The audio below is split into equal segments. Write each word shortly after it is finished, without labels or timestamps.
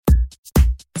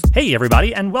Hey,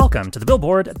 everybody, and welcome to the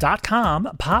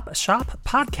Billboard.com Pop Shop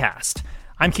Podcast.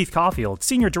 I'm Keith Caulfield,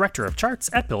 Senior Director of Charts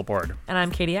at Billboard. And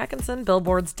I'm Katie Atkinson,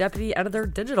 Billboard's Deputy Editor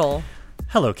Digital.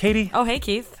 Hello, Katie. Oh, hey,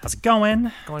 Keith. How's it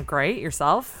going? Going great.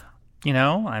 Yourself? You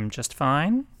know, I'm just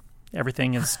fine.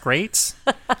 Everything is great.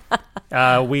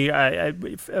 I'm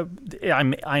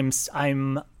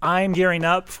gearing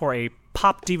up for a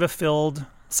pop diva-filled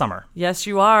summer. Yes,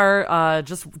 you are.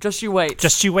 Just you wait.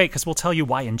 Just you wait, because we'll tell you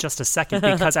why in just a second.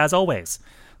 Because as always,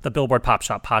 the Billboard Pop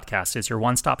Shop Podcast is your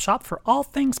one-stop shop for all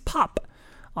things pop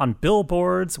on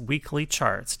Billboard's weekly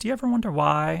charts. Do you ever wonder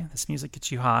why this music gets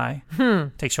you high?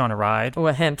 Takes you on a ride? Oh,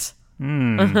 a hint.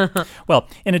 Well,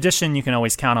 in addition, you can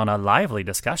always count on a lively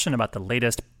discussion about the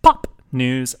latest pop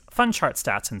news, fun chart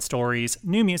stats and stories,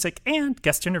 new music, and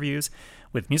guest interviews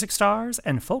with music stars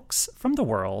and folks from the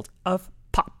world of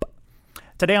pop.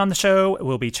 Today on the show,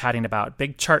 we'll be chatting about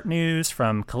big chart news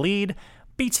from Khalid,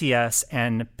 BTS,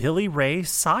 and Billy Ray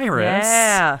Cyrus.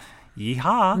 Yeah.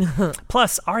 Yeehaw.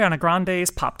 Plus, Ariana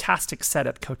Grande's pop-tastic set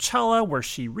at Coachella, where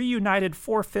she reunited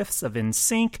 4/5 of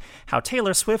NSYNC, how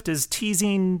Taylor Swift is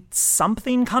teasing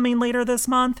something coming later this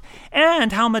month,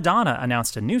 and how Madonna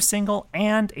announced a new single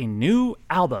and a new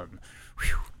album.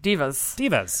 Whew.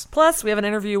 Divas. Plus, we have an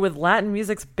interview with Latin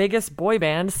music's biggest boy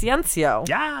band, Ciencio.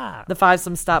 Yeah. The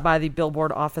Fivesome stopped by the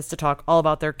Billboard office to talk all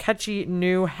about their catchy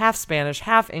new half-Spanish,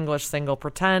 half-English single,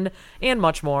 Pretend, and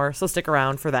much more, so stick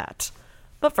around for that.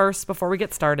 But first, before we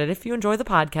get started, if you enjoy the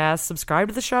podcast, subscribe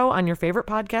to the show on your favorite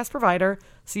podcast provider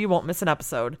so you won't miss an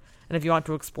episode. And if you want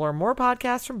to explore more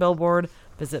podcasts from Billboard,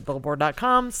 visit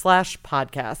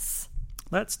billboard.com/podcasts.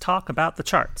 Let's talk about the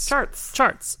charts.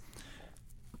 Charts.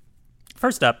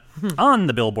 First up, on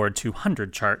the Billboard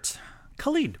 200 chart,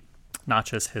 Khalid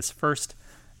notches his first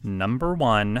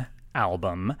 #1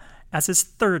 album as his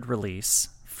third release,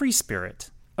 Free Spirit,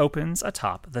 opens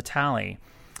atop the tally.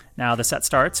 Now, the set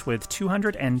starts with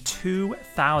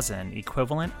 202,000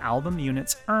 equivalent album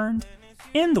units earned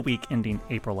in the week ending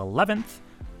April 11th,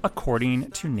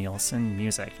 according to Nielsen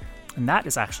Music. And that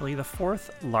is actually the fourth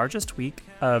largest week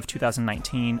of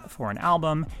 2019 for an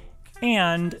album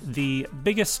and the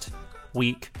biggest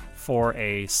week for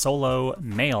a solo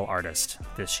male artist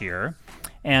this year.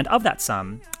 And of that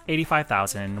sum,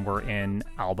 85,000 were in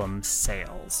album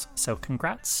sales. So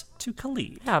congrats to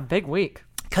Khalid. Yeah, big week.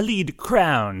 Khalid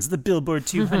crowns the Billboard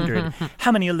 200.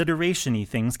 How many alliteration-y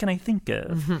things can I think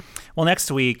of? Well,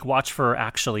 next week, watch for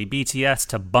actually BTS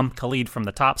to bump Khalid from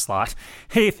the top slot.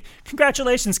 Hey,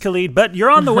 congratulations, Khalid, but you're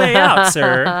on the way out,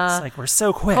 sir. It's like, we're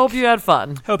so quick. Hope you had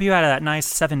fun. Hope you had that nice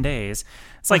 7 days.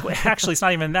 It's like, actually, it's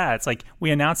not even that. It's like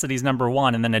we announced that he's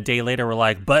 #1, and then a day later we're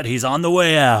like, but he's on the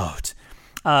way out.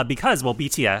 Because, well,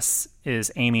 BTS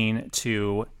is aiming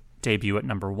to debut at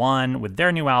 #1 with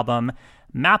their new album,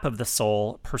 Map of the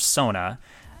Soul Persona,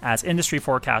 as industry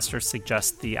forecasters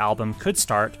suggest the album could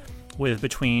start with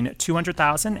between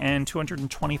 200,000 and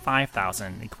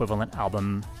 225,000 equivalent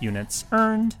album units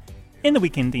earned in the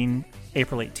week ending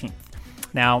April 18th.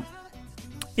 Now,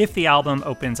 if the album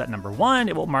opens at #1,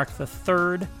 it will mark the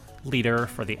third leader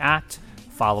for the act,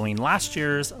 following last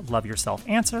year's Love Yourself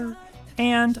Answer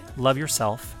and Love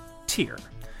Yourself Tear.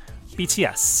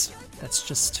 BTS, it's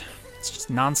just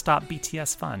nonstop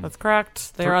BTS fun. That's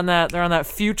correct. They're on that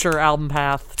future album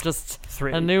path. Just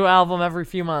a new album every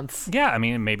few months. Yeah, I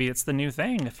mean, maybe it's the new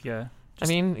thing if you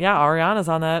Ariana's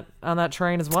on that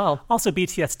train as well. Also,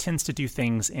 BTS tends to do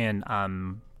things in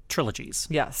trilogies.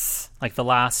 Yes. Like the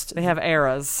last... They have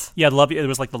eras. Yeah, it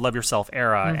was like the Love Yourself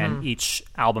era, and each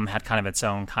album had kind of its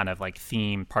own kind of like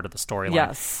theme, part of the storyline.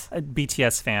 Yes.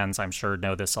 BTS fans, I'm sure,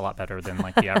 know this a lot better than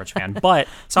like the average fan. But,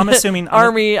 so I'm assuming...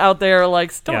 Army out there,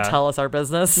 like, don't tell us our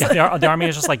business. Yeah, the Army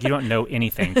is just like, you don't know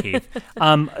anything, Keith.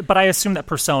 But I assume that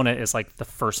Persona is like the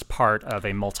first part of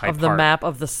a multi-part... Of the Map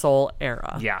of the Soul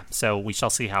era. Yeah, so we shall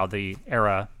see how the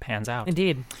era pans out.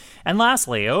 Indeed. And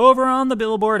lastly, over on the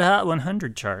Billboard Hot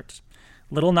 100 chart,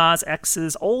 Lil Nas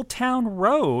X's Old Town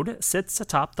Road sits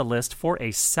atop the list for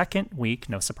a second week,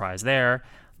 no surprise there,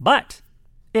 but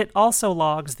it also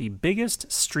logs the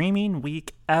biggest streaming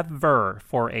week ever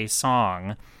for a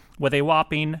song, with a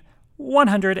whopping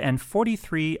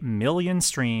 143 million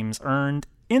streams earned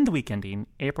in the week ending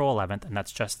April 11th, and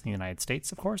that's just the United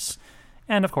States, of course,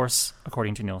 and of course,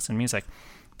 according to Nielsen Music.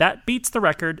 That beats the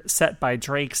record set by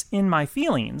Drake's In My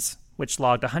Feelings, which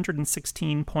logged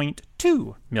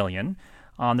 116.2 million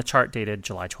on the chart dated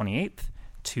July 28th,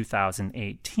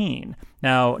 2018.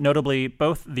 Now, notably,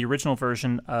 both the original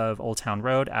version of Old Town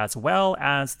Road as well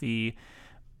as the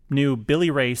new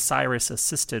Billy Ray Cyrus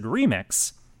assisted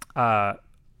remix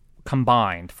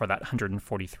combined for that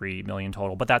 143 million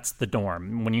total, but that's the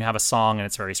norm. When you have a song and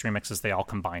it's various remixes, they all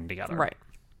combine together. Right.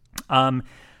 Fun.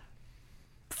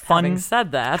 Having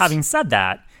said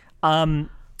that,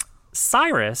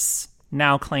 Cyrus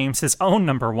now claims his own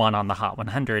number one on the Hot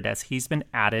 100 as he's been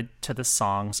added to the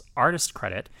song's artist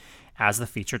credit as the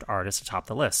featured artist atop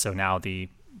the list. So now the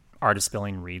artist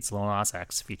billing reads Lil Nas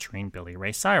X featuring Billy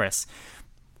Ray Cyrus.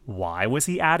 Why was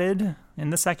he added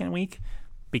in the second week?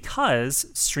 Because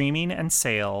streaming and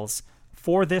sales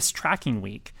for this tracking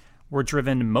week were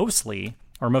driven mostly,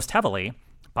 or most heavily,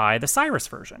 by the Cyrus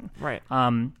version. Right.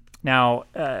 Now,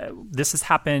 this has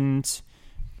happened.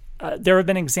 There have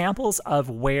been examples of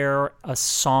where a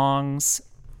song's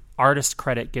artist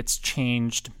credit gets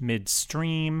changed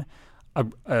midstream.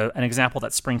 An example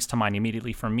that springs to mind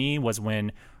immediately for me was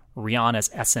when Rihanna's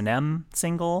S&M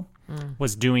single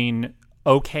was doing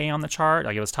okay on the chart.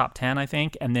 Like, it was top 10, I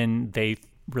think. And then they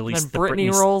released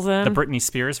rolls in. the Britney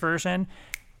Spears version.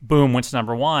 Boom, went to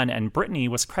number one, and Britney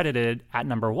was credited at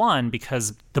number one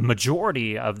because the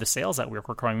majority of the sales that were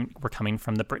coming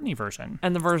from the Britney version.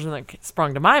 And the version that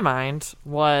sprung to my mind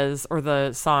was, or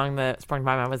the song that sprung to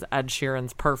my mind was Ed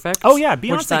Sheeran's Perfect. Oh, yeah,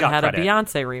 Beyonce which then got had credit. a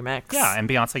Beyonce remix. Yeah, and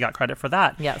Beyonce got credit for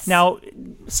that. Yes. Now,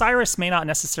 Cyrus may not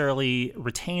necessarily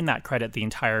retain that credit the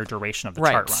entire duration of the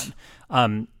chart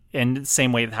run. In the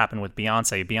same way that happened with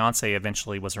Beyonce. Beyonce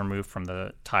eventually was removed from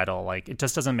the title. Like, it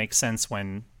just doesn't make sense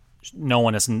when no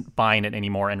one is buying it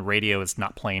anymore and radio is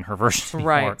not playing her version anymore.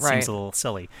 Right, It seems a little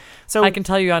silly. So I can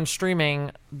tell you on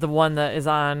streaming, the one that is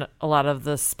on a lot of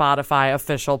the Spotify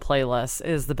official playlists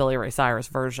is the Billy Ray Cyrus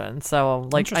version. So,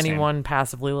 like, anyone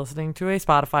passively listening to a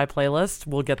Spotify playlist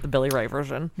will get the Billy Ray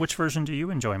version. Which version do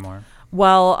you enjoy more?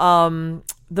 Well,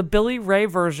 the Billy Ray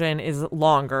version is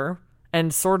longer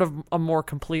and sort of a more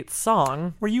complete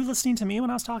song. Were you listening to me when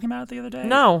I was talking about it the other day?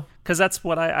 No. Because that's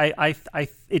what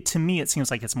to me, it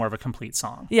seems like it's more of a complete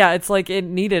song. Yeah, it's like it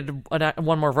needed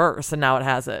one more verse, and now it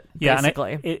has it,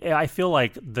 basically. And I feel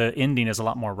like the ending is a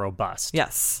lot more robust.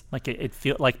 Yes. Like, it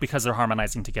feel like because they're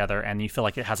harmonizing together, and you feel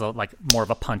like it has more of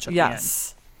a punch at the end.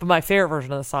 Yes. But my favorite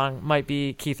version of the song might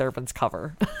be Keith Urban's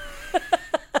cover.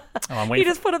 He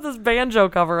just put up this banjo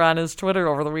cover on his Twitter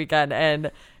over the weekend, and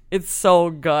it's so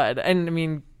good. And I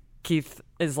mean, Keith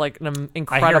is like an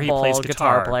incredible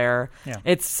guitar player. Yeah.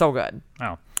 It's so good.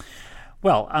 Oh.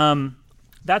 Well,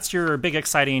 that's your big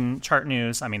exciting chart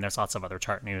news. I mean, there's lots of other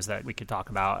chart news that we could talk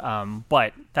about.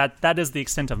 But that is the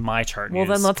extent of my chart news.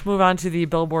 Well, then let's move on to the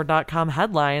Billboard.com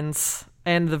headlines.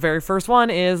 And the very first one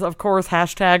is, of course,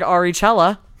 hashtag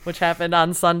Arichella, which happened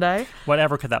on Sunday.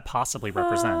 Whatever could that possibly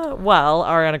represent? Well,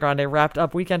 Ariana Grande wrapped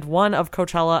up weekend one of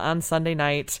Coachella on Sunday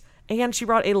night, and she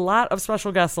brought a lot of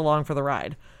special guests along for the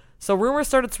ride. So rumors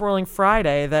started swirling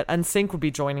Friday that NSYNC would be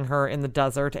joining her in the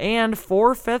desert, and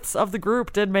 4/5 of the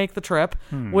group did make the trip,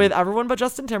 with everyone but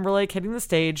Justin Timberlake hitting the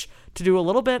stage to do a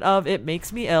little bit of It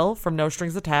Makes Me Ill from No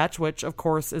Strings Attached, which, of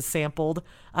course, is sampled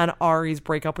on Ari's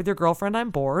Break Up With Your Girlfriend,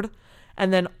 I'm Bored,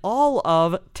 and then all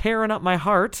of Tearing Up My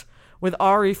Heart, with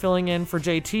Ari filling in for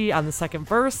JT on the second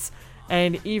verse,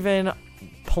 and even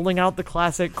pulling out the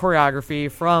classic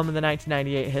choreography from the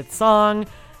 1998 hit song.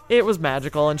 It was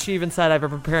magical, and she even said, I've been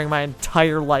preparing my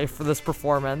entire life for this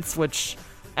performance, which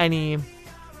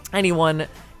anyone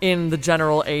in the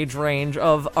general age range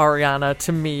of Ariana,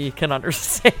 to me, can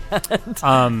understand.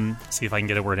 See if I can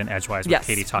get a word in edgewise with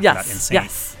Katie talking about NSYNC.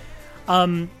 Yes.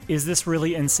 Is this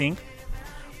really NSYNC?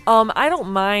 I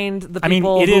don't mind the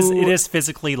people. I mean, it is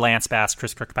physically Lance Bass,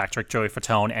 Chris Kirkpatrick, Joey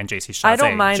Fatone, and JC Chasez. I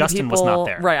don't mind Justin the people, was not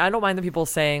there. Right. I don't mind the people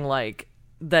saying like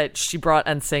that she brought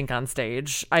NSYNC on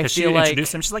stage. I feel she like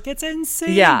introduced him. She's like, it's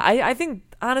NSYNC. Yeah, I think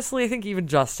honestly, I think even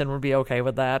Justin would be okay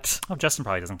with that. Oh, Justin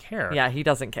probably doesn't care. Yeah, he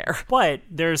doesn't care. But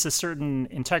there's a certain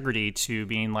integrity to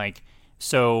being like,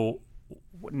 so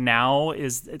now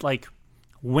is like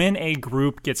when a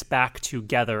group gets back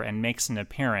together and makes an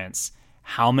appearance,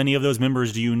 how many of those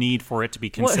members do you need for it to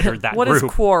be considered that what group? What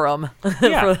is quorum?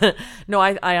 Yeah. No,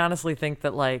 I honestly think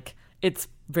that like it's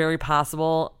very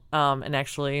possible. And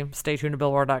actually, stay tuned to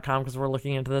Billboard.com because we're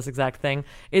looking into this exact thing.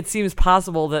 It seems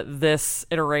possible that this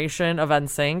iteration of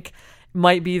NSYNC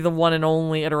might be the one and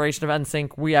only iteration of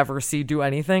NSYNC we ever see do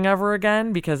anything ever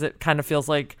again, because it kind of feels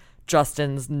like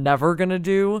Justin's never going to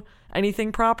do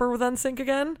anything proper with NSYNC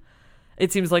again.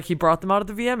 It seems like he brought them out at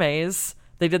the VMAs.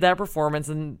 They did that performance,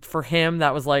 and for him,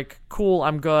 that was like, cool,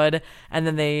 I'm good. And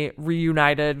then they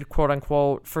reunited, quote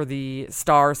unquote, for the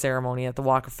star ceremony at the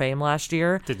Walk of Fame last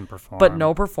year. Didn't perform. But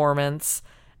no performance.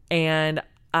 And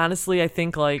honestly, I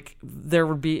think like it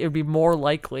would be more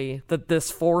likely that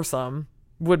this foursome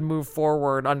would move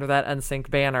forward under that NSYNC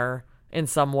banner in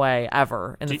some way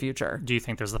ever in the future. Do you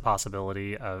think there's the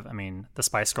possibility of? I mean, the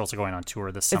Spice Girls are going on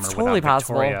tour this summer. It's totally without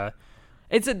possible. Victoria.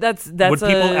 That's Would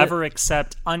people ever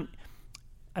accept? I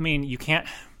mean, you can't.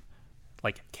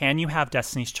 Like, can you have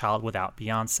Destiny's Child without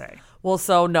Beyonce? Well,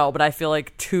 so no, but I feel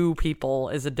like 2 people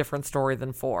is a different story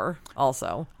than 4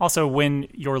 also. Also, when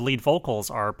your lead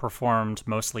vocals are performed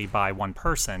mostly by one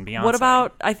person, Beyonce. What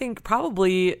about, I think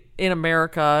probably in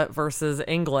America versus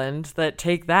England, that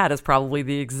take that as probably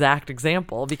the exact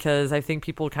example, because I think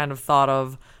people kind of thought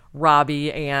of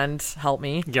Robbie and, help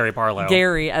me, Gary Barlow.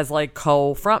 Gary as like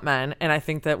co-frontmen, and I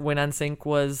think that when NSYNC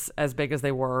was as big as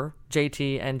they were,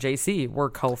 JT and JC were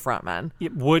co-frontmen.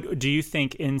 Do you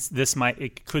think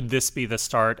could this be the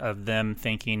start of them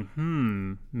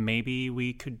thinking, maybe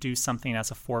we could do something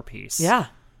as a 4-piece? Yeah.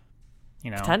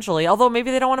 Potentially. Although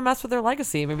maybe they don't want to mess with their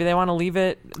legacy. Maybe they want to leave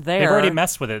it there. They've already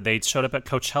messed with it. They showed up at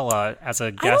Coachella as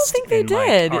a guest. I don't think they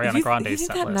did. Ariana Grande's you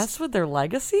think set that list. messed with their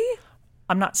legacy?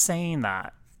 I'm not saying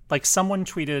that. Like, someone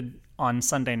tweeted on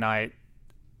Sunday night,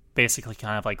 basically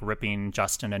kind of like ripping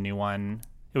Justin a new one.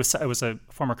 It was a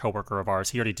former coworker of ours.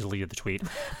 He already deleted the tweet.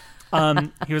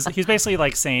 He was basically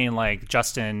like saying like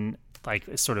Justin like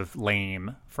is sort of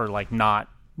lame for like not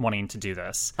wanting to do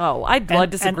this. Oh, I'd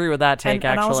disagree with that take. And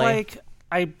actually, I was like,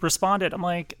 I responded. I'm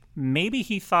like, maybe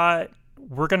he thought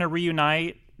we're gonna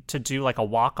reunite to do like a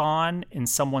walk on in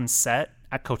someone's set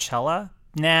at Coachella.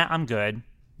 Nah, I'm good.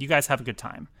 You guys have a good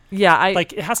time. Yeah,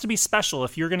 like it has to be special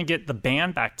if you're going to get the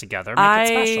band back together. Make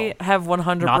it special. I have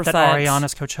 100%. Not that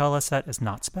Ariana's Coachella set is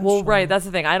not special. Well, right, that's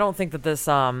the thing. I don't think that this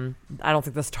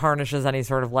tarnishes any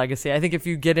sort of legacy. I think if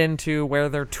you get into where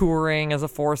they're touring as a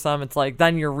foursome, it's like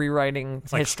then you're rewriting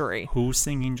history. Like, who's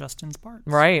singing Justin's parts?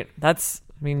 Right.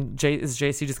 Is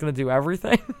JC just going to do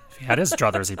everything? If he had his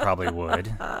druthers, he probably would.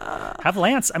 Have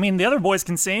Lance. I mean, the other boys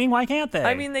can sing. Why can't they?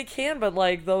 I mean, they can, but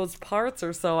like those parts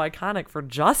are so iconic for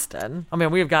Justin. I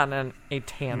mean, we've gotten a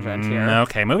tangent here.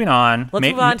 Okay, moving on. Let's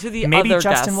move on to the maybe other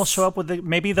Justin guests. will show up with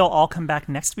maybe they'll all come back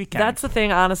next weekend. That's the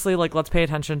thing, honestly. Like, let's pay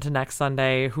attention to next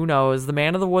Sunday. Who knows? The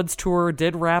Man of the Woods tour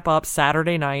did wrap up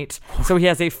Saturday night, so he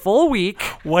has a full week.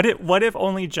 What if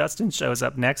only Justin shows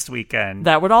up next weekend?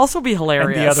 That would also be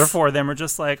hilarious. And the other 4 of them are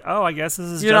just like, oh, I guess this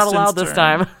is You're Justin's not allowed this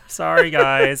turn. time. Sorry,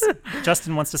 guys.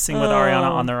 Justin wants to sing with Ariana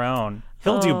on their own.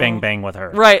 He'll do Bang Bang with her.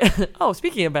 Right. Oh,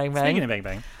 speaking of Bang Bang. Speaking of Bang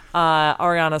Bang.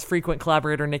 Ariana's frequent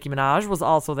collaborator Nicki Minaj was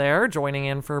also there, joining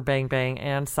in for Bang Bang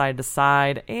and Side to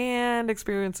Side, and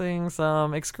experiencing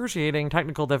some excruciating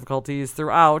technical difficulties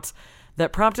throughout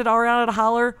that prompted Ariana to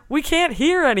holler, "We can't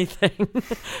hear anything,"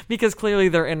 because clearly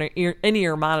their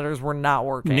in-ear monitors were not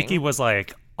working. Nicki was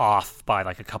like off by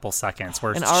like a couple seconds,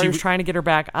 where and Ari was trying to get her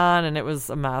back on, and it was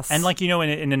a mess. And like, in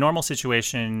a normal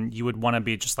situation, you would want to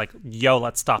be just like, "Yo,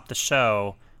 let's stop the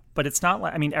show," but it's not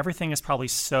like. I mean, everything is probably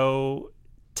so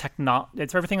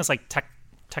everything is like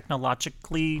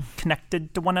technologically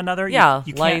connected to one another. Yeah,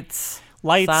 you lights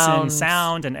and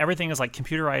sound and everything is like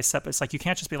computerized stuff. It's like you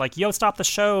can't just be like, "Yo, stop the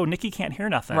show." Nicki can't hear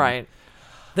nothing. Right.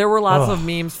 There were lots of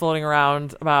memes floating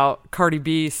around about Cardi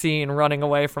B seen running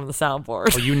away from the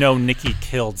soundboard. Well, Nicki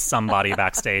killed somebody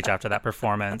backstage after that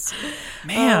performance.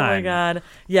 Man. Oh my God.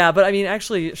 Yeah, but I mean,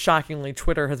 actually, shockingly,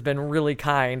 Twitter has been really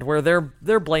kind, where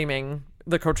they're blaming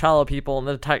the Coachella people and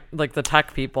the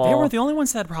tech people. They were the only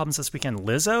ones that had problems this weekend.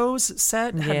 Lizzo's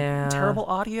set had terrible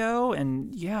audio,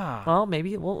 and yeah. Well,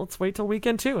 maybe let's wait till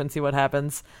weekend 2 and see what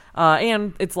happens.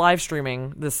 And it's live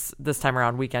streaming this time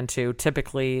around, weekend 2.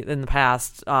 Typically, in the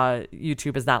past,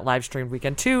 YouTube has not live streamed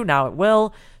weekend 2. Now it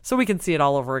will, so we can see it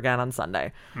all over again on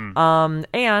Sunday.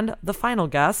 And the final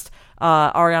guest,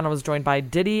 Ariana was joined by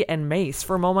Diddy and Mace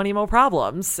for Mo Money Mo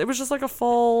Problems. It was just like a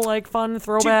full, like, fun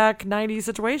throwback 90s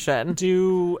situation.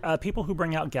 Do people who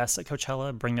bring out guests at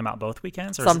Coachella bring them out both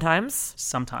weekends? Or sometimes.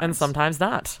 Sometimes. And sometimes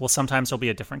not. Well, sometimes there'll be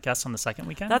a different guest on the second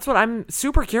weekend? That's what I'm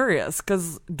super curious,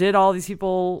 because did all these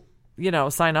people,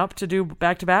 sign up to do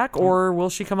back-to-back, or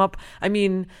will she come up? I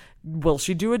mean, will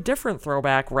she do a different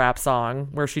throwback rap song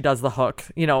where she does the hook,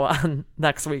 on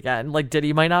next weekend? Like,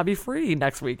 Diddy might not be free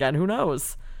next weekend. Who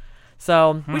knows?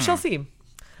 So we shall see.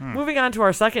 Moving on to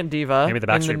our second diva. Maybe the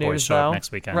Backstreet Boys show up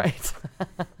next weekend. Right.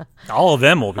 All of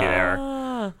them will be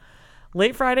there.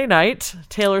 Late Friday night,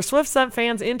 Taylor Swift sent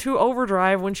fans into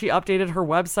overdrive when she updated her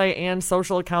website and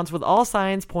social accounts with all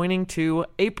signs pointing to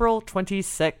April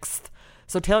 26th.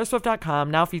 So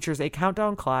TaylorSwift.com now features a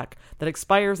countdown clock that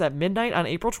expires at midnight on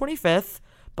April 25th.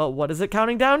 But what is it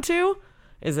counting down to?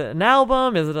 Is it an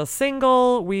album? Is it a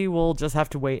single? We will just have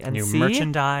to wait and see. New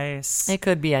merchandise. It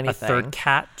could be anything. A third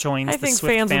cat joins the Swift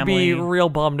family. I think fans would be real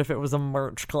bummed if it was a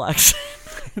merch collection.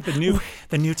 the new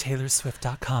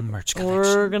TaylorSwift.com merch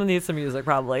collection. We're going to need some music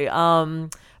probably.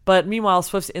 But meanwhile,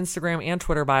 Swift's Instagram and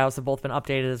Twitter bios have both been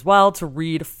updated as well to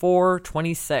read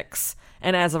 426.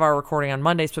 And as of our recording on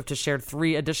Monday, Swift has shared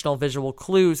 3 additional visual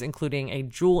clues, including a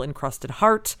jewel-encrusted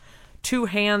heart, 2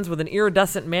 hands with an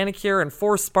iridescent manicure and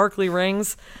 4 sparkly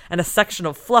rings, and a section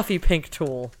of fluffy pink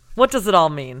tulle. What does it all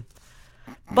mean?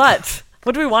 But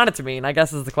what do we want it to mean, I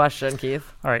guess is the question,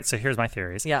 Keith. All right, so here's my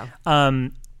theories. Yeah.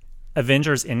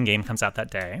 Avengers Endgame comes out that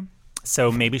day,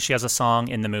 so maybe she has a song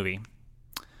in the movie.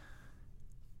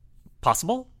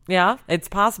 Possible? Yeah, it's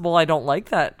possible. I don't like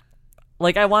that.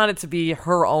 Like, I want it to be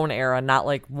her own era, not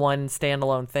like one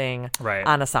standalone thing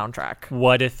on a soundtrack.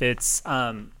 What if it's...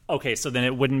 okay, so then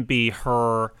it wouldn't be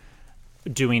her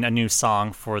doing a new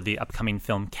song for the upcoming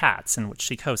film Cats, in which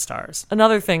she co-stars.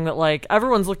 Another thing that, like,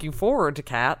 everyone's looking forward to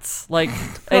Cats. Like,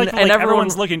 and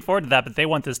everyone's looking forward to that, but they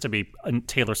want this to be a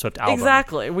Taylor Swift album.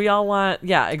 Exactly. We all want...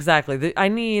 Yeah, exactly. I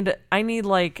need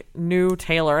like, new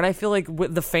Taylor, and I feel like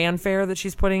with the fanfare that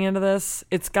she's putting into this,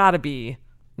 it's got to be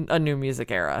a new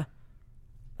music era.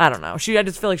 I don't know. I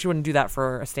just feel like she wouldn't do that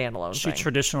for a standalone thing. She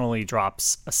traditionally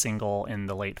drops a single in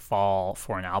the late fall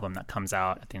for an album that comes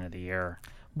out at the end of the year.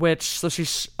 So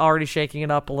she's already shaking it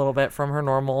up a little bit from her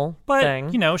normal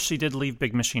thing. But, she did leave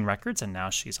Big Machine Records, and now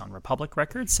she's on Republic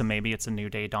Records, so maybe it's a new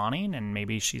day dawning, and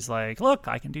maybe she's like, look,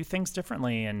 I can do things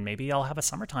differently, and maybe I'll have a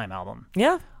summertime album.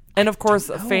 Yeah. And, of course,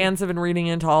 fans have been reading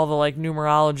into all the, like,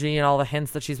 numerology and all the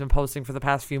hints that she's been posting for the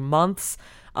past few months.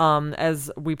 As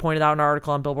we pointed out in our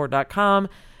article on Billboard.com,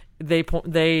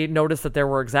 they noticed that there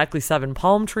were exactly 7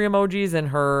 palm tree emojis in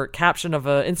her caption of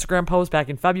an Instagram post back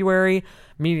in February,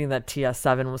 meaning that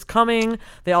TS7 was coming.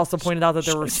 They also pointed out that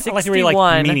there were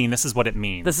 61. Meaning this is what it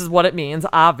means. This is what it means,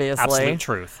 obviously. Absolute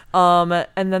truth.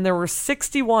 And then there were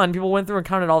 61. People went through and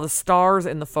counted all the stars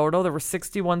in the photo. There were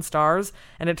 61 stars,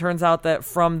 and it turns out that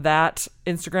from that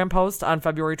Instagram post on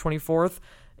February 24th,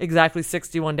 exactly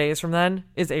 61 days from then,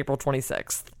 is April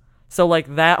 26th. So,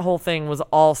 like, that whole thing was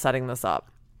all setting this up.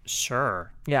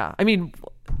 Sure. Yeah. I mean,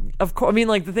 of course. I mean,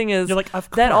 like, the thing is, you're like, of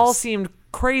course. That all seemed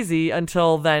crazy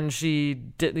until then she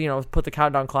did, put the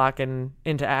countdown clock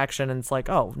into action, and it's like,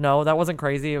 oh, no, that wasn't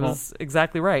crazy. It was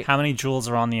exactly right. How many jewels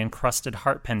are on the encrusted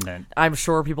heart pendant? I'm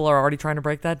sure people are already trying to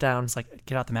break that down. It's like,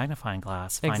 get out the magnifying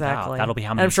glass. Find exactly. out. That'll be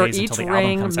how many I'm sure days each until the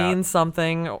album comes out. ring means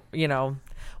something.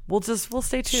 We'll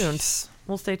stay tuned. Jeez.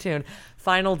 We'll stay tuned.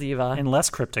 Final diva. In less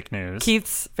cryptic news,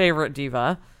 Keith's favorite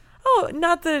diva. Oh,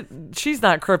 not that she's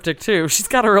not cryptic, too. She's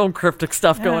got her own cryptic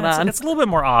stuff going on. It's a little bit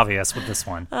more obvious with this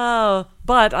one. Oh,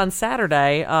 but on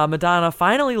Saturday, Madonna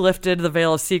finally lifted the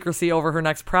veil of secrecy over her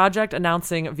next project,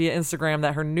 announcing via Instagram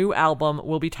that her new album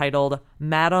will be titled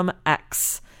Madam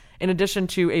X. In addition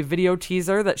to a video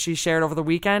teaser that she shared over the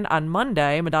weekend, on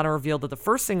Monday, Madonna revealed that the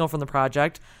first single from the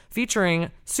project, featuring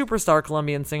superstar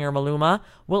Colombian singer Maluma,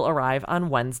 will arrive on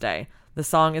Wednesday. The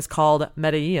song is called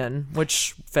Medellin,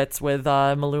 which fits with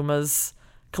Maluma's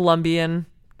Colombian.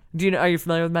 Are you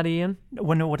familiar with Medellin?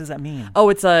 What does that mean? Oh,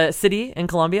 it's a city in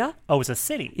Colombia. Oh, it's a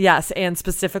city. Yes, and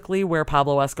specifically where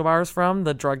Pablo Escobar is from,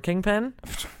 the drug kingpin.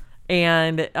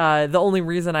 And the only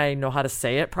reason I know how to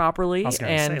say it properly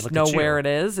and know where it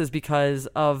is because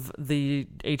of the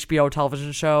HBO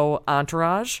television show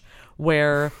Entourage,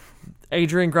 where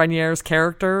Adrian Grenier's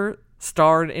character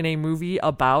starred in a movie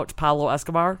about Pablo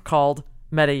Escobar called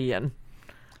Medellin.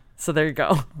 So there you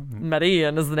go.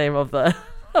 Medellin is the name of the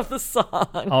song.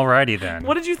 Alrighty then.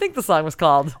 What did you think the song was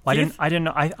called? Well, I didn't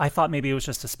know. I thought maybe it was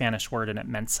just a Spanish word and it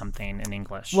meant something in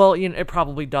English. Well, it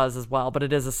probably does as well, but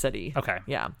it is a city. Okay.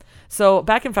 Yeah. So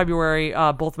back in February,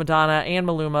 both Madonna and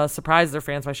Maluma surprised their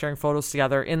fans by sharing photos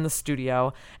together in the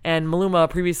studio. And Maluma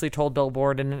previously told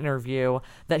Billboard in an interview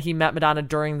that he met Madonna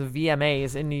during the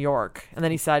VMAs in New York. And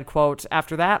then he said, quote,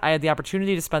 "After that, I had the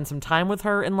opportunity to spend some time with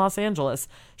her in Los Angeles.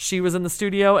 She was in the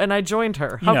studio and I joined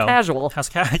her. How casual."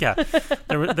 Yeah.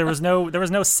 There was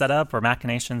no setup or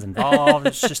machinations involved.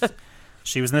 It's just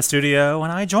she was in the studio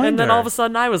and I joined her. And then all of a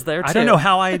sudden I was there too. I don't know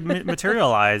how I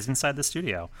materialized inside the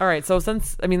studio. All right, so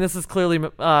this is clearly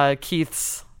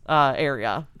Keith's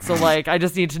area. So I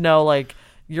just need to know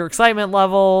your excitement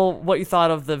level, what you thought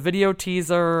of the video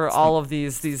teaser, all of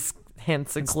these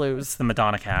hints and clues. It's the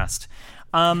Madonna cast.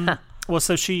 Well,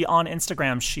 so she on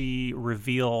Instagram she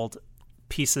revealed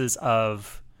pieces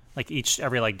of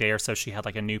every day or so she had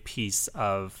a new piece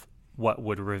of what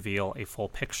would reveal a full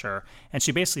picture, and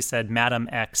she basically said Madam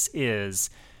X is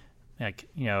an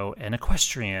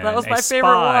equestrian. That was my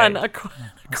favorite one. I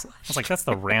was like, that's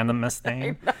the randomest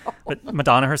thing. But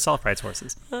Madonna herself rides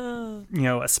horses.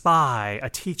 a spy, a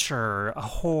teacher, a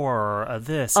whore, a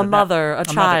this, a mother, a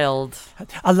child,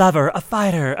 a lover, a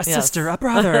fighter, a Yes. sister, a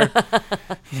brother.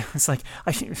 It's like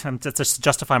I'm just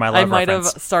justify my love I might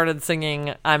reference. have started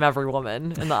singing "I'm Every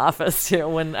Woman" in the office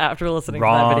too after listening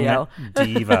Wrong to that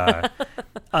video. diva.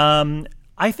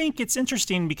 I think it's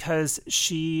interesting because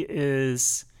she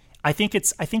is. I think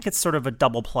it's sort of a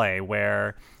double play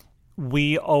where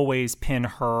we always pin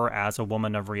her as a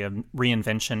woman of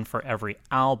reinvention for every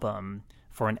album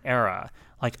for an era.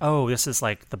 Like, oh, this is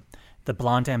like the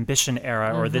Blonde Ambition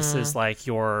era, or this is like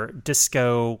your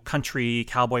disco country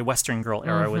cowboy western girl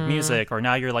era with music, or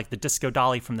now you're like the disco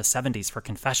dolly from the 70s for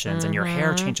Confessions and your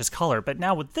hair changes color. But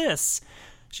now with this,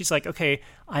 she's like, okay,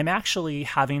 I'm actually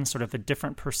having sort of a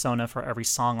different persona for every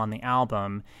song on the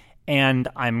album, and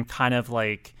I'm kind of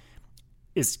like,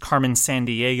 is Carmen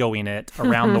Sandiego-ing it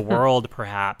around the world,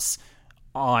 perhaps,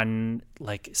 on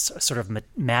like sort of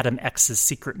Madam X's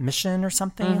secret mission or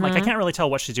something. Like, I can't really tell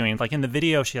what she's doing. Like in the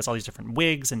video, she has all these different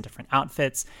wigs and different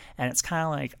outfits, and it's kind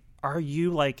of like, are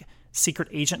you like secret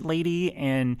agent lady?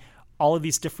 And all of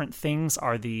these different things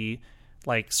are the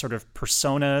like sort of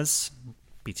personas,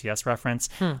 BTS reference,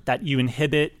 that you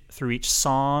inhibit through each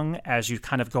song as you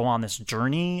kind of go on this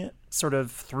journey sort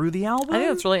of through the album. I think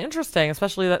that's really interesting,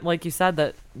 especially that, like you said,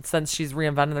 that since she's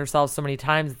reinvented herself so many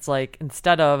times, it's like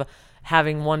instead of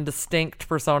having one distinct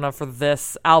persona for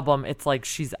this album, it's like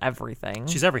she's everything.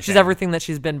 She's everything. She's everything that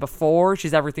she's been before.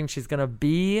 She's everything she's gonna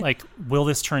be. Like, will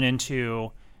this turn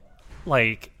into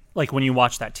like when you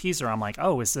watch that teaser, I'm like,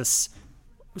 oh, is this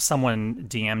someone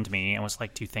DM'd me and was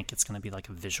like, do you think it's going to be like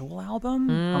a visual album?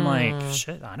 I'm like,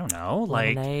 shit, I don't know.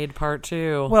 Like, Lemonade Part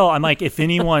 2. well, I'm like, if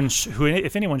anyone should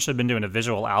have been doing a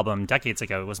visual album decades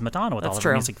ago, it was Madonna with all That's of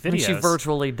true. her music I mean, videos. she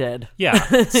virtually did. Yeah.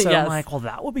 So Yes. I'm like, well,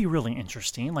 that would be really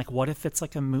interesting. Like, what if it's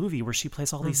like a movie where she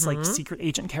plays all these like secret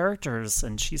agent characters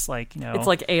and she's like, It's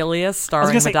like Alias I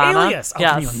starring was gonna Madonna. say Alias. Oh,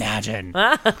 Yes. can you imagine?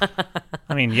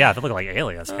 I mean, yeah, they look like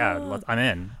Alias. Yeah, I'm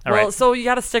in. All Well, right. so you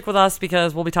got to stick with us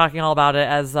because we'll be talking all about it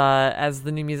as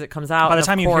the new music comes out. By the And of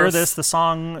time you hear course, this, the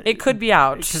song it could be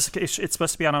out. because it's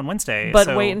supposed to be out on Wednesday. But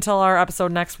so, wait until our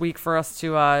episode next week for us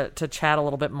to chat a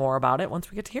little bit more about it once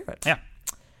we get to hear it. Yeah.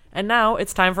 And now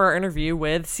it's time for our interview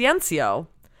with Ciencio.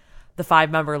 The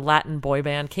 5-member Latin boy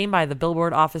band came by the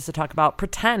Billboard office to talk about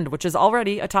Pretend, which is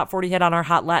already a top 40 hit on our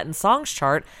Hot Latin Songs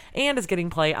chart and is getting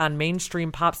play on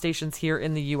mainstream pop stations here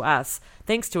in the U.S.,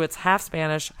 thanks to its half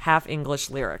Spanish, half English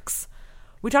lyrics.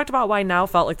 We talked about why now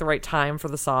felt like the right time for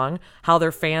the song, how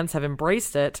their fans have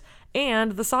embraced it,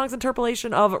 and the song's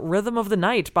interpolation of Rhythm of the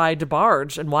Night by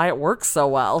DeBarge and why it works so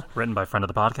well. Written by friend of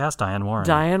the podcast, Diane Warren.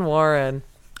 Diane Warren.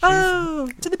 Oh,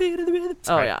 to the beat of the rhythm.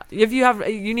 Oh, yeah. If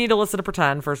you need to listen to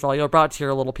Pretend, first of all. You're about to hear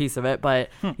a little piece of it, but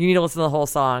you need to listen to the whole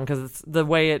song because it's the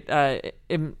way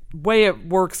it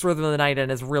works Rhythm of the Night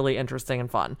in is really interesting and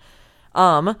fun.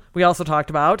 We also talked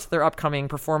about their upcoming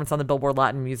performance on the Billboard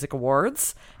Latin Music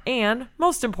Awards, and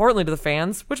most importantly to the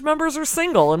fans, which members are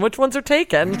single and which ones are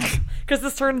taken, because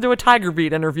this turned into a Tiger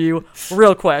Beat interview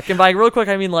real quick, and by real quick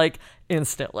I mean like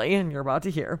instantly, and you're about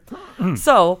to hear.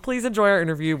 So please enjoy our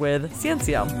interview with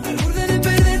Ciencio.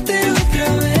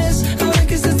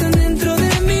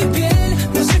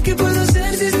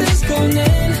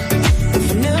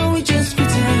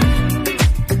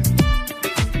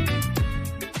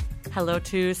 Hello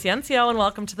to Ciencio and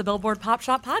welcome to the Billboard Pop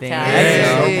Shop Podcast.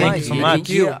 Thank you so much.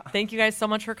 Thank you guys so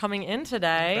much for coming in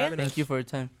today. Thank you for your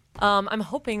time. I'm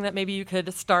hoping that maybe you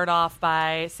could start off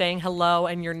by saying hello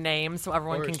and your name so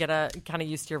everyone can get kind of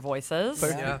used to your voices.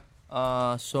 Yeah.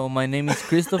 So my name is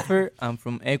Christopher. I'm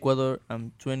from Ecuador.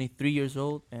 I'm 23 years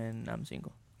old and I'm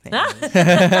single.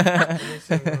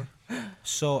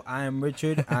 So I am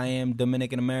Richard. I am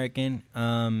Dominican American,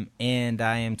 and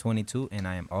I am 22, and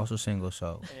I am also single.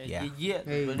 So yeah,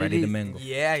 ready to mingle.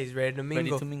 Yeah, he's ready to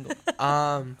mingle. Ready to mingle.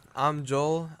 I'm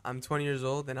Joel. I'm 20 years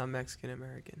old, and I'm Mexican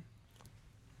American.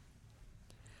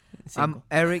 Single. I'm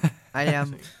Eric. I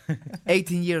am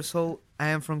 18 years old. I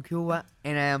am from Cuba,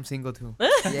 and I am single too.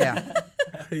 Yeah.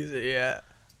 Yeah.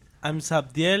 I'm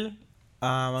Sabdiel.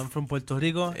 I'm from Puerto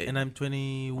Rico, and I'm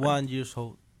 21 years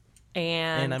old.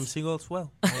 And I'm single as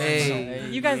well. Hey.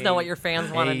 You guys know what your fans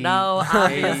want to Hey. know,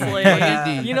 obviously.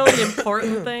 Hey. You know the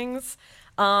important things.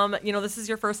 This is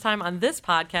your first time on this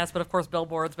podcast, but of course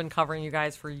Billboard's been covering you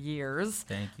guys for years.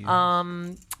 Thank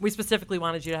you. We specifically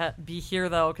wanted you to be here,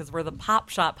 though, because we're the Pop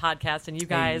Shop podcast, and you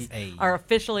guys Hey. are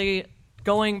officially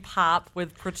going pop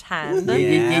with Pretend.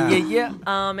 Yeah.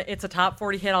 It's a top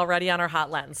 40 hit already on our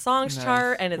Hot Latin Songs Nice.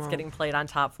 chart, and it's getting played on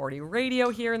top 40 radio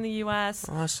here in the U.S.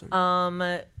 Awesome.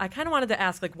 I kind of wanted to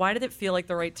ask, like, why did it feel like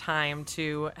the right time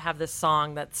to have this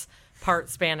song that's part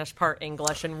Spanish, part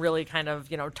English, and really kind of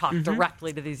talk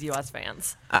directly to these U.S.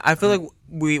 fans. I feel like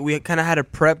we kind of had a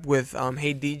prep with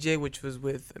Hey DJ, which was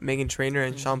with Megan Trainor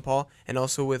and Sean Paul, and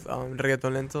also with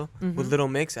Reggaeton Lento with Little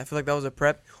Mix. I feel like that was a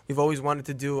prep. We've always wanted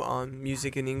to do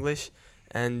music in English,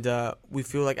 and we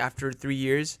feel like after 3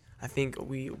 years, I think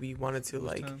we wanted to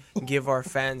like give our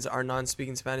fans, our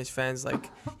non-speaking Spanish fans, like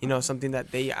something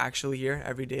that they actually hear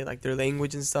every day, like their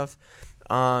language and stuff.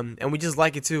 And we just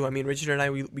like it too. I mean, Richard and I,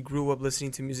 we grew up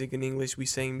listening to music in English. We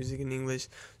sang music in English,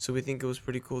 so we think it was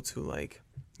pretty cool to like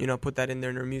put that in there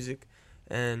in our music.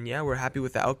 And yeah, we're happy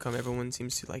with the outcome. Everyone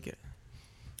seems to like it.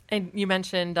 And you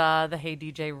mentioned the Hey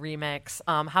DJ remix.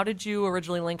 How did you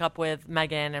originally link up with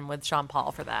Megan and with Sean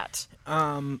Paul for that?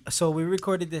 So we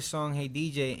recorded this song Hey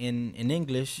DJ in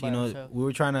English. We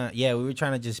were trying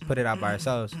to just put it out by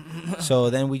ourselves. So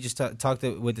then we just talked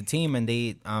with the team, and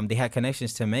they had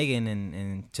connections to Megan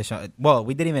and to Sean. Well,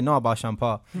 we didn't even know about Sean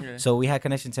Paul. Yeah. So we had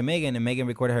connection to Megan, and Megan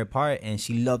recorded her part, and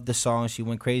she loved the song. She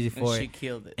went crazy for it. She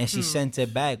killed it. And she sent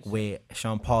it back with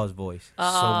Sean Paul's voice.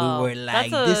 So we were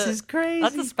like, this is crazy.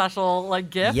 That's a special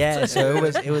gift. Yeah, so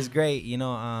it was great,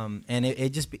 and it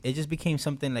just became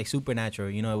something like supernatural.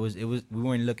 It was we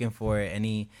weren't looking for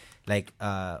any like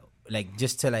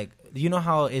just to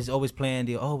how it's always planned.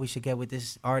 We should get with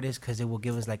this artist because it will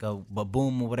give us like a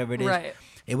boom or whatever it is. Right.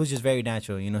 It was just very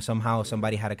natural. Somehow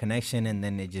somebody had a connection, and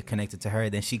then it just connected to her.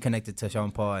 Then she connected to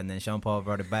Sean Paul, and then Sean Paul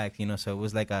brought it back. So it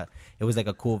was like a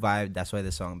cool vibe. That's why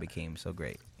the song became so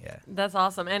great. Yeah. That's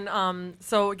awesome. And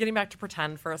so getting back to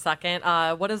Pretend for a second,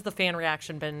 what has the fan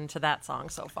reaction been to that song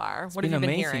so far? What have you been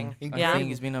hearing? I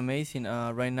think it's been amazing.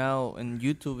 Right now on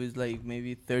YouTube is like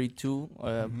maybe 32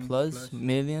 plus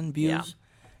million views. Yeah.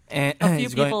 And a few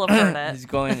people have heard it. It's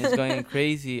going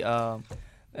crazy.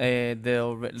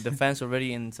 The fans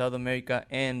already in South America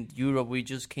and Europe. We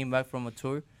just came back from a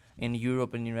tour in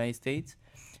Europe and the United States,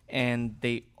 and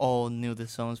they all knew the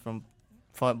songs from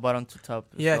bottom to top.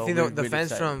 Yeah, so I think the really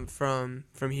fans excited.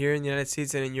 from here in the United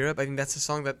States and in Europe, I think that's the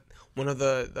song that one of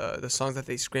the songs that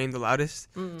they screamed the loudest.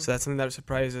 So that's something that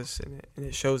surprised us, and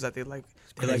it shows that they like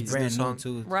this new song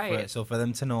too. Right. So for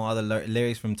them to know all the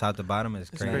lyrics from top to bottom is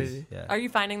crazy. Yeah. Are you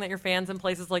finding that your fans in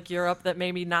places like Europe that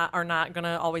maybe are not going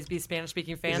to always be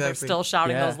Spanish-speaking fans are Exactly. still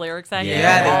shouting those lyrics at you?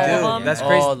 Yeah, they do. All of them? That's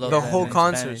crazy. All of The them whole in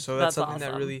concert. Spanish. So that's something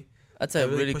awesome. that really. That's That a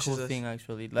really really pushes cool us. thing,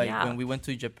 actually. Like when we went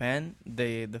to Japan,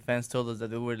 the fans told us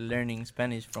that they were learning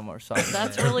Spanish from our songs.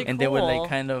 That's really and cool. they were like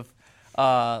kind of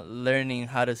learning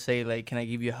how to say like, "Can I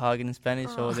give you a hug" in Spanish,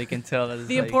 so they can tell us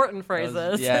the important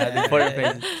phrases. the important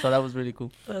phrases. So that was really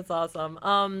cool. That's awesome.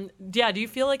 Do you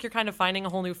feel like you're kind of finding a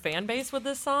whole new fan base with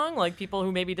this song? Like people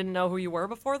who maybe didn't know who you were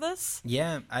before this?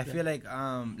 Yeah, I feel like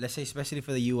let's say especially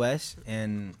for the US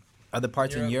and other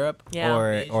parts in Europe Yeah.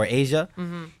 or Asia,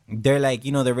 they're like,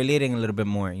 they're relating a little bit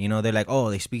more. They're like, oh,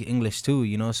 they speak English too,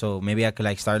 so maybe I could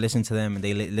like start listening to them, and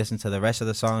they listen to the rest of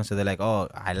the song, so they're like, oh,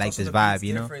 I like Also this the vibe,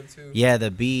 beat's different, too. Yeah,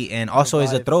 the beat, and also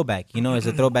it's a vibe. throwback, it's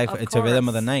a throwback Of to Rhythm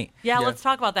of course. the Night. Yeah, Yeah. let's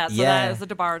talk about that. So Yeah. that is the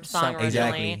DeBarge song originally.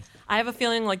 Exactly. I have a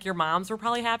feeling like your moms were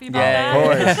probably happy about Yeah, that. Of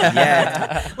course,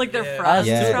 yeah. Like their Yeah. friends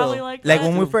Yeah. probably like Like that.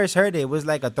 when we first heard it was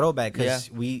like a throwback because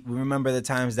Yeah. we remember the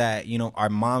times that our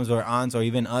moms or aunts or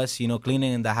even us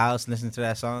cleaning in the house listening to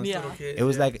that song. Yeah. Little kids, It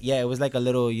was like it was like a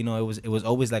little it was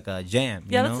always like a jam.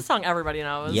 Yeah, you that's know? a song everybody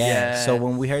knows. Yeah. Yeah. So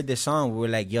when we heard this song, we were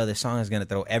like, "Yo, this song is gonna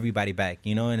throw everybody back,"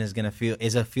 and it's gonna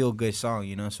it's a feel good song,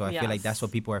 So I feel like Yes. that's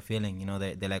what people are feeling.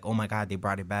 They're like, "Oh my God, they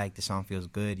brought it back. The song feels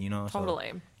good," So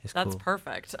Totally. it's That's cool.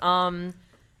 perfect.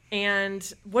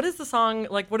 And what is the song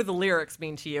like? What do the lyrics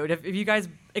mean to you? Have you guys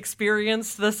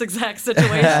experienced this exact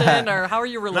situation, or how are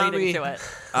you relating to it?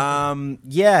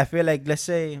 Yeah, I feel like let's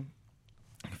say.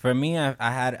 For me, I've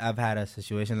had a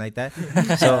situation like that,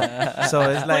 so it's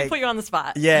Let me like put you on the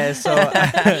spot. yeah, so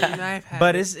I've had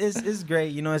but it. it's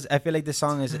great, I feel like the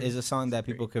song is a song that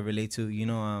people could relate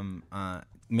to,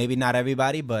 maybe not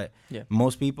everybody, but Yeah.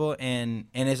 most people, and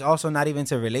it's also not even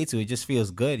to relate to. It just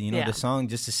feels good, Yeah. the song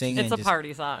just to sing. It's and a just,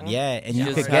 party song. Yeah, and you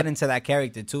Just could have- get into that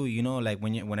character too, like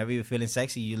whenever you're feeling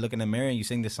sexy, you look in the mirror and you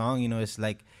sing the song. It's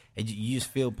like you just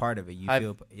feel part of it.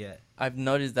 I've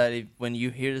noticed that when you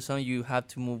hear the song, you have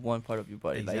to move one part of your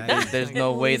body. Like Exactly. there's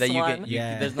no At way that least you one. can.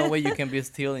 Yeah. There's no way you can be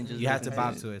still and just. You have to listen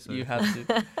bounce to it, so. You have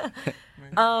to.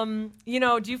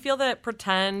 Do you feel that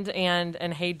Pretend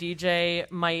and Hey DJ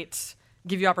might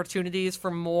give you opportunities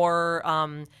for more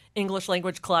English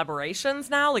language collaborations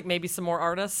now? Like maybe some more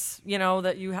artists,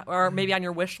 that you or maybe on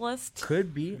your wish list?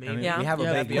 Could be. I mean, Yeah. we have a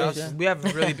That'd big be list. awesome. We have a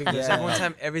really big list. Yeah.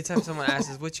 Every time someone asks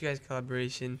us, "What's you guys'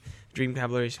 dream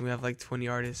collaboration?" We have like 20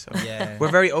 artists. So Yeah. we're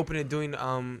very open to doing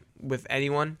with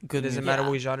anyone. Good It doesn't music. matter Yeah.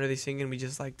 what genre they sing in. We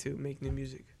just like to make new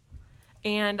music.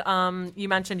 And you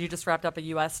mentioned you just wrapped up a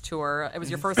U.S. tour. It was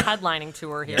your first headlining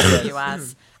tour here in the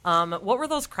U.S. What were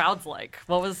those crowds like?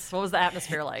 What was the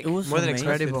atmosphere like? It was More than amazing.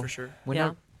 expected, incredible. for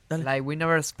sure. We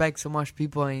never expect so much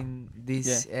people in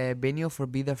this venue for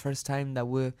be the first time that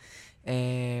we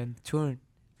tour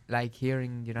like here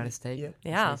in United States.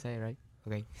 Yeah. I say right.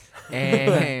 Okay.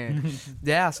 And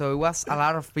so it was a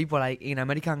lot of people like in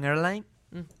American Airlines.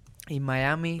 In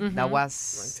Miami, that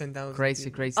was Like 10,000 crazy,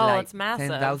 people. crazy. Oh, like it's massive.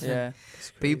 10,000 Yeah.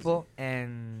 people,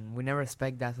 and we never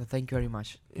expect that. So thank you very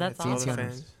much. That's to all the awesome.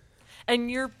 fans.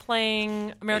 And you're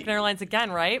playing American Airlines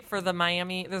again, right? For the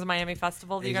Miami, there's a Miami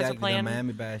festival that you guys are Exactly, playing. the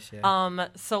Miami Bash. Yeah.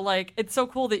 So like, it's so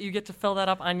cool that you get to fill that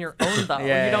up on your own, though.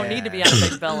 Yeah. You don't need to be on a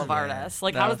big bill of Yeah. artists.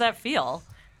 Like, how does that feel?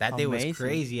 That day was Amazing.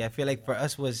 crazy. I feel like for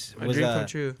us was A dream come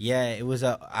true. Yeah, it was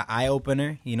a eye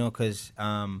opener. Because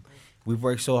we've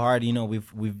worked so hard.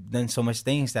 We've done so much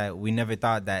things that we never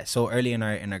thought that so early in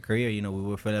our career. We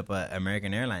would fill up a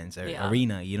American Airlines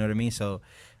arena. You know what I mean? So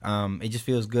it just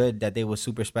feels good that they was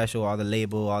super special. All the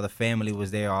label, all the family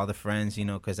was there, all the friends.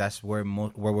 Because that's where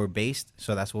we're based.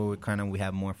 So that's where we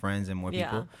have more friends and more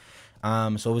people.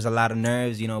 So it was a lot of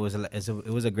nerves. It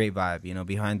was a great vibe.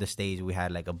 Behind the stage, we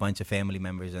had like a bunch of family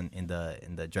members in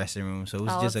the dressing room. So it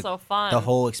was just so fun. the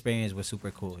whole experience was super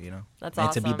cool. That's and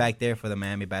awesome. to be back there for the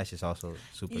Miami Bash is also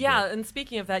super. Yeah, good. and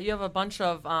speaking of that, you have a bunch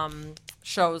of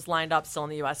shows lined up still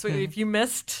in the U.S. So if you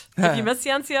missed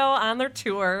Ciencio on their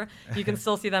tour, you can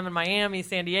still see them in Miami,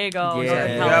 San Diego, Northern We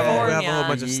California. have a whole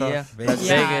bunch of stuff. Las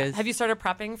Yeah. Vegas. Have you started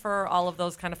prepping for all of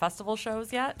those kind of festival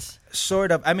shows yet?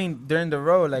 Sort of. I mean, during the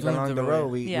road, like During along the the road, road.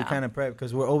 we Yeah. kind of prep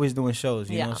because we're always doing shows,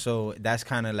 you Yeah. know. So that's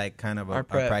kind of Our our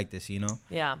prep. practice,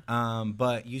 Yeah.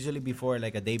 But usually before,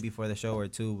 like a day before the show or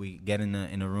two, we get in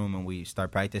a room and we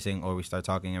start practicing or we start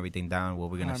talking everything down,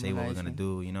 what we're gonna say, what we're gonna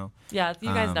do, Yeah, you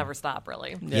guys Um, never stop,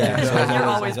 really. Yeah, so You're it's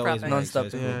always prepping. great, Non-stop. so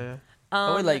it's Yeah, cool. yeah.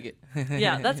 Oh, we like it.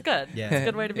 Yeah, that's good. Yeah. It's a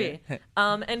good way to be.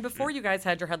 And before you guys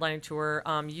had your headlining tour,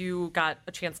 you got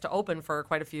a chance to open for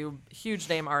quite a few huge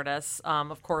name artists.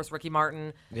 Of course, Ricky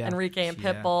Martin, Yeah. Enrique and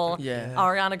Yeah. Pitbull, Yeah.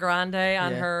 Ariana Grande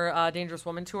on Yeah. her Dangerous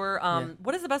Woman tour.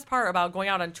 What is the best part about going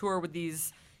out on tour with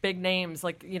these big names?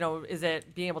 Like, is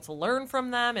it being able to learn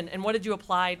from them? And what did you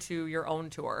apply to your own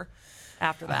tour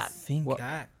after I that? think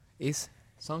God. It's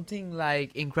something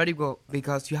like incredible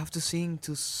because you have to sing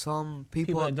to some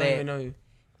people, People that don't even know you.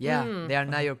 they are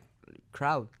not your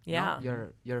crowd. Yeah.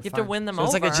 Your You have to fan. win them So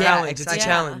it's over. like a challenge. exactly. It's a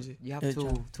challenge. You have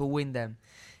Yeah, to win them,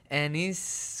 and it's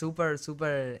super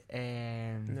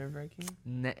Nerve-wracking.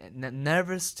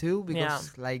 nervous too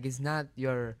because like it's not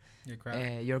your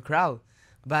crowd,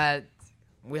 but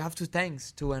we have to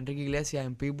thanks to Enrique Iglesias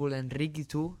and people and Ricky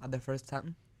too at the first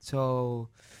time. So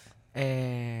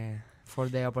for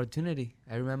the opportunity,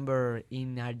 I remember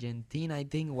in Argentina I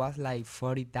think it was like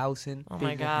 40,000. Oh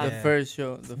my people. God. The first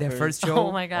show. The first show.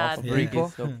 Oh my God. of Yeah. Rico.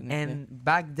 opening, And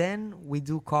back then we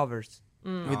do covers.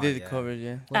 we Oh, did yeah. covers,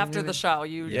 yeah. After the show,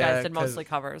 you Yeah, guys did 'cause- mostly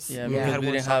covers. Yeah, Yeah. because Had we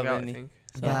one didn't song have out, I any. think.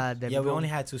 But the Yeah, we people- only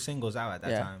had 2 singles out at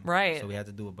that Yeah. time. Right. So we had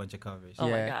to do a bunch of covers. Oh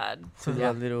my Yeah. God. So Yeah,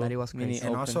 that little but it was mini crazy. And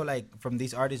open. also, like, from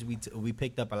these artists, we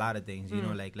picked up a lot of things,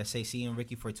 like, let's say seeing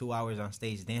Ricky for 2 hours on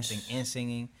stage dancing and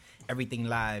singing, everything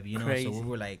live, Crazy. So we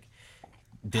were like,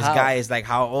 this How? guy is like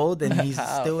how old, and he's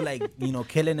How? still like,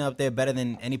 killing it up there better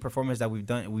than any performance that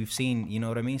we've seen, you know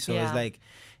what I mean? So Yeah. it's like,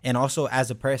 and also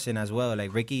as a person as well,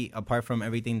 like Ricky, apart from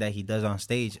everything that he does on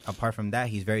stage, apart from that,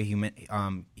 he's very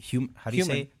how do you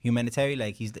say humanitarian?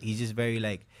 Like he's just very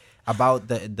like about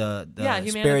the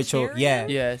spiritual, humanitarian?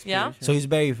 Yeah. Yeah? So he's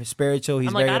very spiritual. He's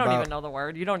I'm like, very I don't about even know the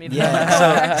word. You don't need to know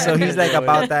yeah. the So he's like Word.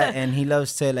 about that, and he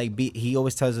loves to like be. He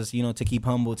always tells us, to keep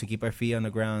humble, to keep our feet on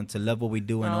the ground, to love what we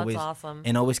do, and Oh, always that's awesome.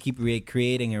 and always keep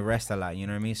creating and rest a lot. You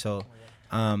know what I mean? So.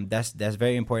 That's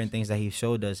very important things that he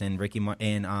showed us, and Ricky and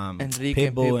Enrique and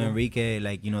Pitbull, Pitbull. Enrique,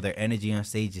 like their energy on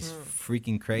stage is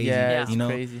freaking crazy. Yeah, it's you know.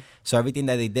 crazy. So everything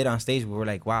that they did on stage, we were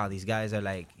like, wow, these guys are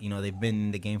like, they've been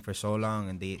in the game for so long,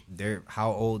 and they're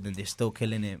how old, and they're still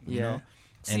killing it. You Yeah. know.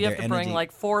 So And you have their to bring energy.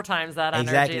 like 4 times that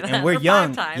Exactly, energy. and we're or 5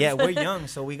 young. times. Yeah, we're young,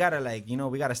 so we gotta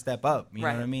we gotta step up. You know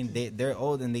Right. what I mean? They're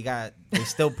old and they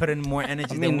still put in more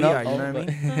energy I mean, than we not are. You know old, what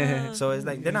I mean? So it's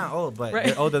like they're not old, but Right.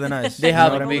 they're older than us. They You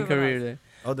have know a what I big mean? career there.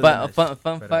 Older But than a us.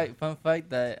 fun But, fact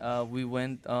that we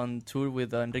went on tour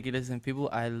with Enrique Iglesias and people.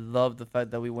 I love the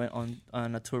fact that we went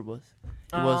on a tour bus.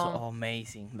 It was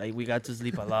amazing. Like we got to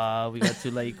sleep a lot. We got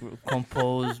to like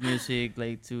compose music,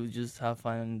 like to just have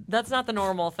fun. That's not the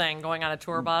normal thing going on a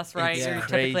tour bus, right? It's You're crazy.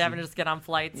 typically having to just get on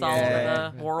flights all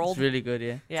over the world. It's really good,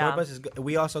 yeah. Yeah. Tour bus is good.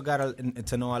 We also got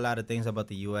to know a lot of things about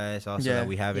the U.S. Also that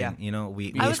we haven't, you know,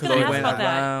 we I was going to ask about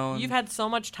that. around. You've had so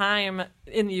much time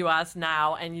in the U.S.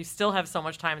 now, and you still have so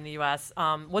much time in the U.S.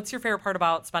 What's your favorite part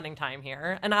about spending time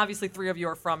here? And obviously, 3 of you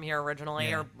are from here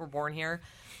originally or were born here.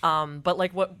 But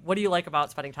like, what do you like about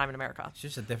spending time in America? It's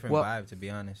just a different vibe, to be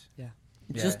honest. Yeah.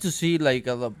 Just to see like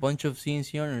a bunch of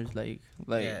CNCers, like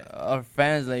our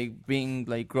fans, like being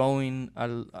like growing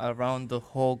around the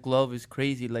whole globe is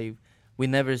crazy. Like we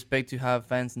never expect to have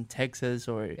fans in Texas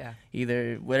or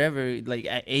either wherever, like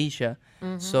Asia.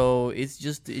 So it's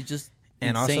just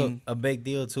And insane. also a big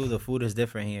deal too. The food is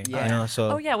different here. Yeah. You know,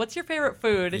 so What's your favorite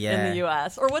food in the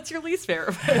U.S. or what's your least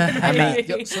favorite food? I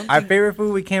mean, our favorite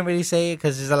food we can't really say it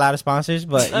because there's a lot of sponsors,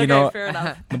 but you know, fair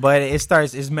enough. but it's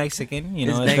Mexican. You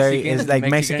know, it's like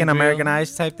Mexican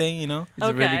Americanized type thing. You know, It's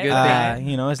a really good thing.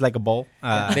 you know, it's like a bowl.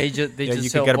 They just you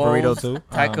sell could get a burrito bowls, too.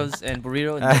 tacos and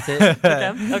burrito, and that's it.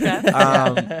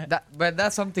 Okay. But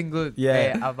that's something good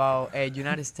Yeah. about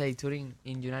United States, touring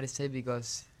in United States,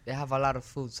 because they have a lot of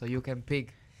food, so you can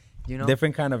pick, you know.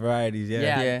 Different kind of varieties.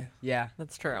 Yeah.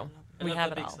 That's true. We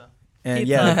have it all. And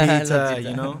Pizza. yeah, the I love pizza. pizza.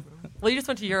 You know. Well, you just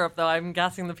went to Europe, though. I'm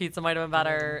guessing the pizza might have been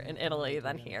better in Italy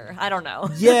than here. I don't know.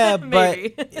 Yeah,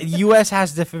 Maybe. but U.S.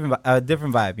 has different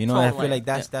vibe. You know, I Totally. feel like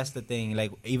that's the thing.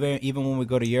 Like even when we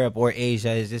go to Europe or Asia,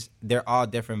 it's just they're all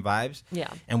different vibes. Yeah.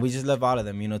 And we just love all of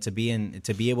them. You know, to be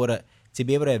able to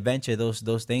adventure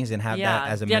those things and have that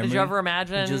as a memory. Did you ever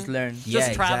imagine Just learn.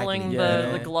 just traveling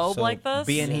exactly. the globe So like this?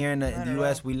 being here in the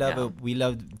U.S., we love it. We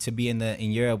love to be in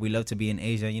Europe. We love to be in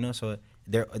Asia. You know, so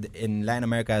there in Latin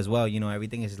America as well. You know,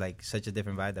 everything is like such a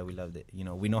different vibe that we loved it. You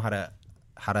know, we know how to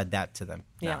adapt to them.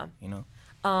 Yeah. Now, you know.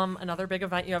 Another big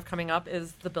event you have coming up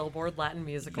is the Billboard Latin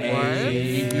Music Awards.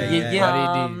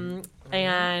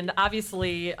 And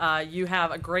obviously, you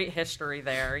have a great history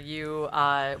there. You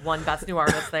won Best New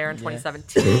Artist there in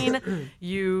 2017.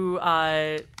 You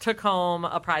took home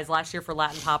a prize last year for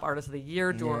Latin Pop Artist of the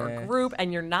Year, Duo or Group,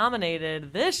 and you're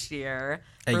nominated this year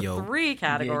for 3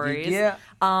 categories.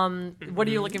 What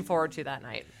are you looking forward to that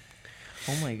night?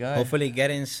 Oh my god! Hopefully,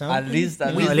 getting some. At least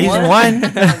one.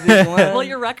 Well,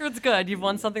 your record's good. You've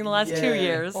won something the last 2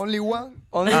 years. Only one.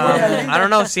 I don't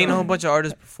know. Seeing a whole bunch of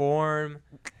artists perform,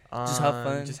 Just have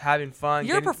fun. just having fun.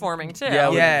 You're performing too. Yeah,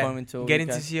 we're performing too. Getting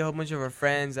to see a whole bunch of our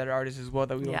friends that are artists as well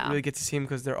that we don't really get to see them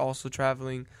because they're also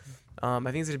traveling. I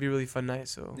think it's gonna be a really fun night.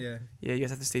 So yeah, you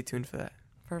guys have to stay tuned for that.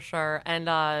 For sure. And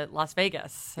Las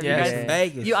Vegas. Have Yes. you guys,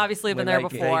 Vegas. You obviously have been there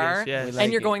like it. before. Vegas, yes. We And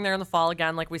like you're it. going there in the fall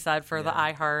again, like we said, for the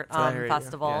iHeart iHeart,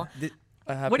 Festival. yeah.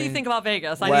 What do you think about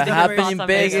Vegas? I What need different happened thoughts in on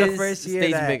Vegas? Vegas. The first year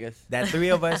stays that, Vegas. that 3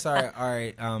 of us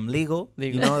are legal.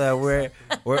 You know that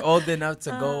we're old enough to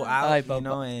go out. You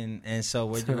know, and so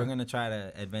we're gonna try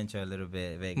to adventure a little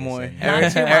bit Vegas. More. And,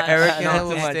 Not too much. Eric and I Not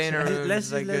will too much. stay in our rooms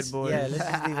let's like good boys. Yeah, let's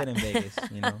just leave it in Vegas.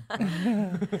 You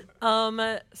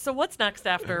know. So what's next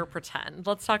after Pretend?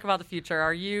 Let's talk about the future.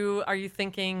 Are you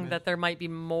thinking that there might be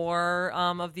more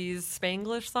of these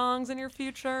Spanglish songs in your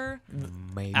future?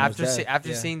 Maybe. After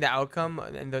seeing the outcome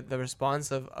and the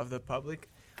response of the public,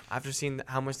 after seeing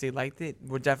how much they liked it,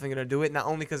 we're definitely gonna do it. Not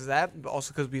only because of that, but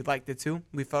also because we liked it too.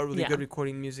 We felt really good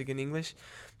recording music in English,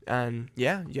 and you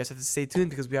guys have to stay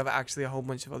tuned because we have actually a whole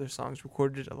bunch of other songs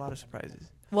recorded, a lot of surprises.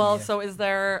 Well, so is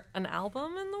there an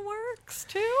album in the works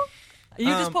too? You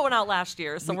just put one out last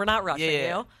year, so we're not rushing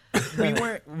you.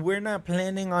 We're not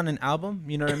planning on an album.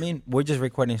 You know what I mean? We're just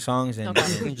recording songs, and,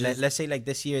 let's say like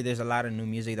this year, there's a lot of new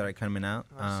music that are coming out.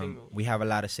 We have a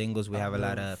lot of singles. We have a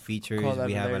lot of features.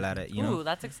 We have a lot of Ooh,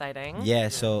 that's exciting. Yeah,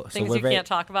 so Things we're you can't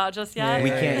talk about just yet. We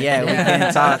can't. Yeah, we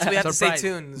can't talk. So we have to stay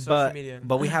tuned. Social media.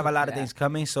 But we have a lot of things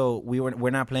coming, so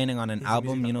we're not planning on an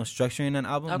album. You know, structuring an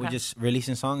album. Okay. We're just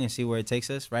releasing song and see where it takes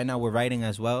us. Right now, we're writing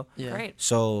as well. Yeah. Great.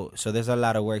 So there's a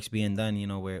lot of works being done. You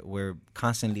know, we're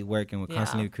constantly working. We're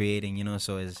constantly creating. You know,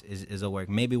 so is a work.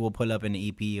 Maybe we'll pull up an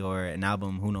EP or an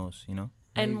album. Who knows? You know.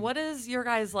 And what is your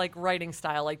guys' like writing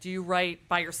style? Like, do you write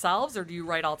by yourselves or do you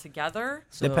write all together?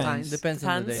 Depends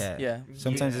on the day. Yeah.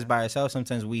 Sometimes it's by ourselves.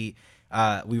 Sometimes we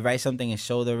write something and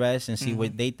show the rest and see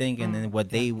what they think and then what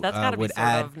they That's gotta be would sort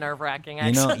add. of nerve-wracking,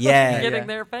 You know, actually. yeah. Getting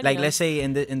their opinion. Like let's say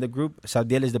in the group,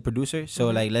 Sabdiel is the producer. So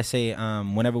like let's say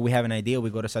whenever we have an idea, we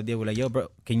go to Sabdiel. We're like, yo, bro,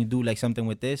 can you do like something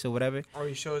with this or whatever? Or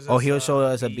he shows us. Or he'll show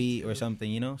us a beat or something.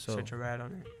 You know, so Such a rat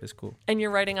on it. it's cool. And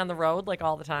you're writing on the road like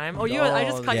all the time. Oh, I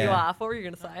just cut you yeah. off. What were you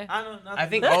gonna say? I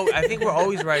think we're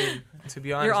always writing. To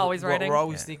be honest, You're always writing? We're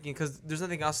always thinking because there's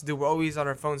nothing else to do. We're always on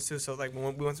our phones too. So like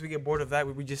once we get bored of that,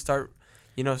 we just start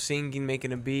singing,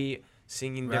 making a beat,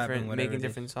 singing Rapping, making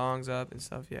different songs up and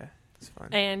stuff. Yeah. It's fun.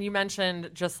 And you mentioned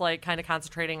just like kind of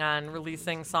concentrating on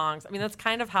releasing songs. I mean, that's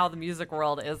kind of how the music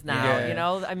world is now.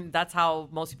 Yeah. I mean, that's how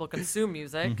most people consume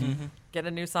music. Get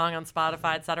a new song on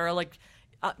Spotify, etc. Like,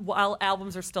 while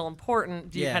albums are still important,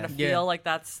 do you kind of feel like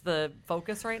that's the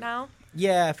focus right now?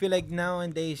 Yeah, I feel like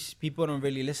nowadays people don't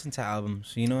really listen to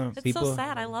albums. It's people. So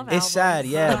sad. I love albums. It's sad,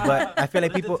 yeah, but I feel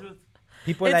like people.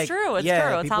 People it's like true. It's yeah,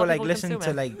 true. It's people how like people listen consume to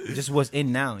it. like just what's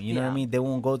in now. You know what I mean? They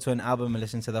won't go to an album and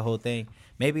listen to the whole thing.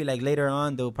 Maybe like later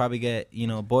on they'll probably get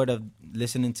bored of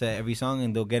listening to every song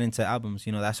and they'll get into albums.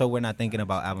 That's why we're not thinking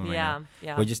about album right now.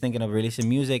 Yeah. We're just thinking of releasing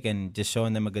music and just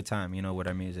showing them a good time. With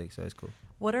our music, so it's cool.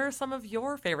 What are some of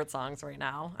your favorite songs right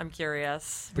now? I'm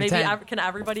curious. Pretend. Maybe can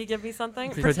everybody give me something?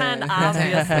 Pretend,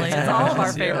 obviously. It's all of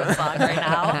our favorite songs right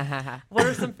now. What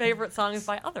are some favorite songs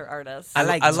by other artists? I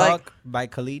like Talk by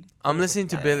Khalid. I'm listening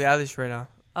to Billie Eilish right now.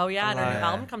 Oh, yeah, and her new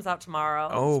album comes out tomorrow.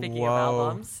 Oh, Speaking of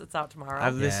albums, it's out tomorrow.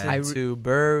 I've listened to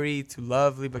Bury, to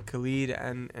Lovely by Khalid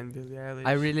and Billie Eilish.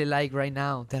 I really like right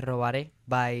now Te Robaré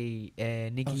by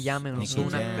Nicky Jam and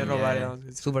Ozuna. Te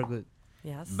Robaré. Super good.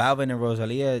 Yes. Balvin and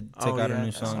Rosalia took out a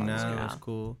new song that now. good. It's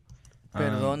cool.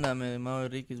 Perdóname, Mau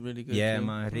Enrique is really good. Yeah, too.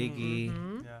 Mau Enrique.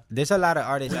 There's a lot of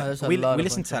artists. there's a we lot of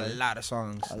listen to a ones, lot of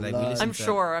songs. A Like lot. we listen I'm to,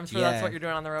 sure that's yeah. what you're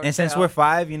doing on the road. And since too. we're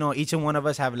 5, each one of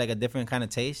us have like a different kind of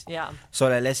taste. Yeah. So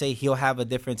like, let's say he'll have a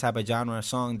different type of genre of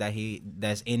song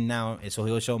that's in now. And so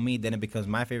he'll show me, then it becomes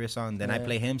my favorite song. Then I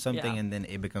play him something, Yeah. and then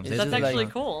it becomes It's his. That's actually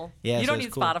like- cool. Yeah, you so don't it's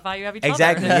need cool. Spotify. You have each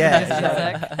Exactly, other.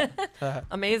 yeah. Music.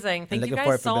 Amazing. Thank you looking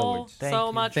forward guys for billboards.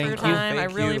 so much for your Thank you. time. I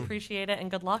Thank really you. appreciate it, and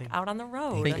good luck out on the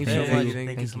road. Thank you so Thank much. you.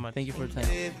 Thank you so much. Thank you for your time.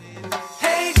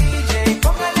 Hey DJ,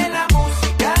 póngale la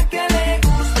música que le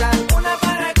gusta, una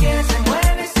para que se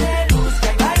mueva y se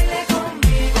luzca y baile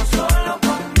conmigo, solo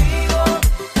conmigo.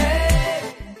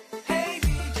 Hey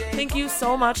DJ. Thank you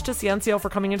so much to Ciencio for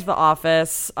coming into the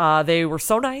office. They were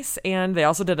so nice, and they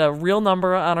also did a real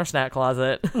number on our snack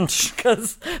closet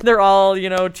because they're all,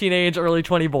 teenage, early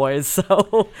 20 boys.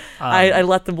 So I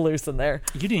let them loose in there.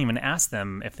 You didn't even ask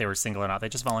them if they were single or not. They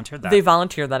just volunteered that. They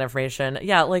volunteered that information.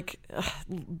 Yeah,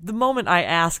 the moment I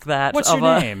ask that. What's your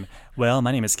name? Well,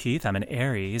 my name is Keith. I'm an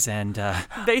Aries, and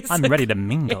I'm ready to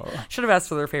mingle. Should have asked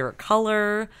for their favorite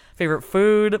color, favorite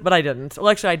food, but I didn't. Well,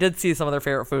 actually, I did see some of their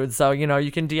favorite foods, so,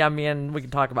 you can DM me and we can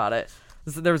talk about it.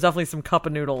 There was definitely some cup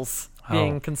of noodles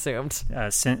being consumed.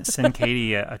 Send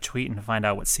Katie a tweet and find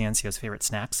out what Ciencio's favorite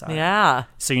snacks are. Yeah.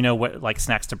 So you know what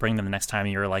snacks to bring them the next time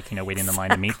you're waiting in the line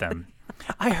to meet them.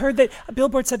 I heard that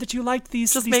Billboard said that you liked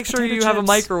these. Just these make sure potato you have a chips.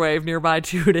 microwave nearby,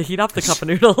 too, to heat up the cup of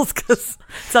noodles, because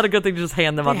it's not a good thing to just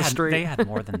hand them on the street. They had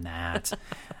more than that.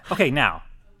 Okay, now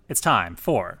it's time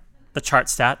for the chart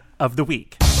stat of the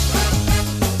week.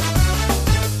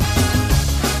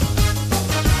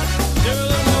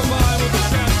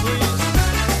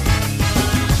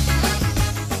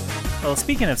 Well,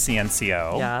 speaking of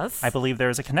Ciencio, Yes. I believe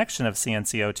there is a connection of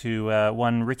Ciencio to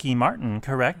one Ricky Martin,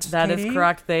 correct? That is Katie?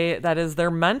 correct. That is their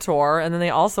mentor, and then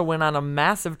they also went on a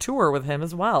massive tour with him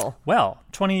as well. Well,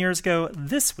 20 years ago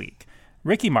this week,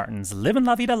 Ricky Martin's Livin'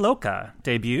 La Vida Loca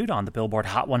debuted on the Billboard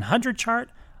Hot 100 chart,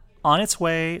 on its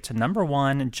way to number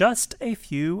 1 just a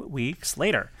few weeks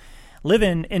later.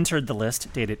 Livin' entered the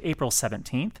list dated April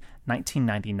 17th,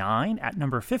 1999 at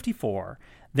number 54,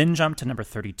 then jumped to number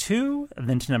 32,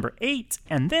 then to number 8,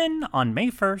 and then on May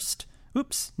 1st,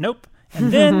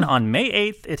 and then on May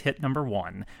 8th, it hit number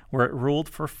 1, where it ruled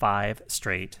for 5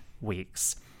 straight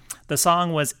weeks. The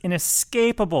song was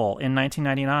inescapable in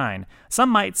 1999. Some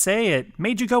might say it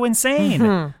made you go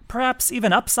insane, perhaps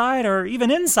even upside or even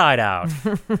inside out.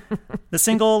 The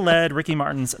single led Ricky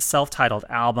Martin's self-titled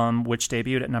album, which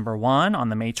debuted at number 1 on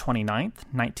the May 29th,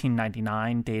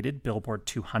 1999 dated Billboard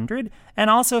 200, and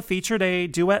also featured a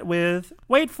duet with,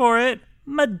 wait for it,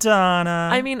 Madonna.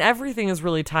 I mean, everything is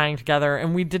really tying together,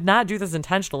 and we did not do this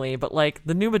intentionally, but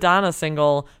the new Madonna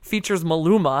single features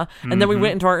Maluma, and then we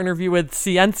went into our interview with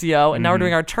Ciencio, and now we're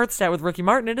doing our chart stat with Ricky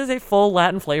Martin. It is a full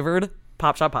Latin-flavored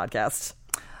Pop Shop podcast.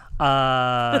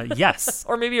 Yes.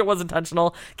 Or maybe it was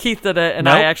intentional. Keith did it, and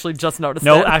Nope. I actually just noticed it.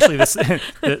 No, actually,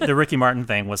 the Ricky Martin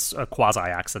thing was a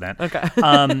quasi-accident. Okay.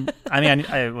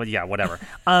 Yeah, whatever.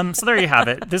 So there you have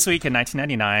it. This week in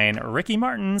 1999, Ricky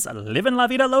Martin's Livin' La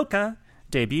Vida Loca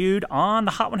debuted on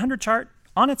the Hot 100 chart,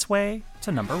 on its way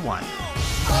to number 1.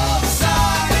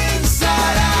 Upside,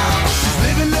 inside out,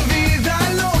 living la vida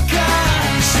loca.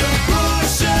 She'll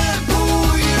push and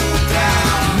pull you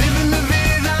down. Living la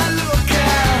vida loca.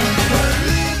 Her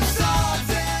lips are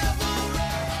devil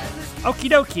red. Okie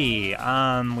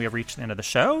dokie. We have reached the end of the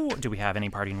show. Do we have any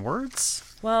parting words?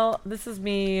 Well, this is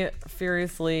me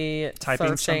furiously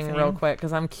Typing searching something? real quick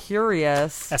because I'm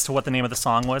curious. As to what the name of the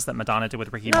song was that Madonna did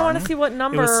with Ricky No, I Martin. want to see what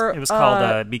number. It was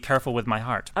called "Be Careful with My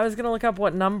Heart." I was gonna look up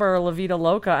what number La Vida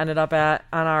Loca ended up at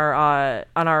on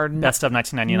our Best of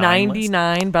 1999.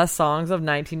 99 best songs of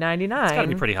 1999. It's got to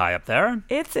be pretty high up there.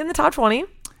 It's in the top 20.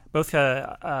 Both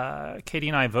Katie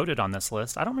and I voted on this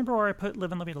list. I don't remember where I put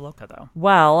 "Live in La Vida Loca" though.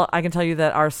 Well, I can tell you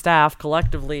that our staff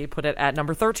collectively put it at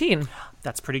number 13.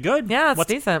 That's pretty good. Yeah, it's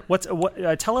decent.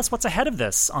 Tell us what's ahead of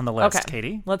this on the list, Okay,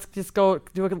 Katie. let's just go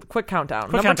do a quick countdown.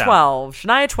 Quick number countdown. 12,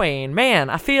 Shania Twain, Man,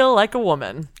 I Feel Like a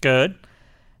Woman. Good.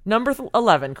 Number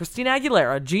 11, Christina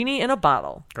Aguilera, Genie in a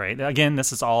Bottle. Great. Again,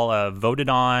 this is all voted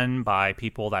on by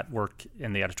people that work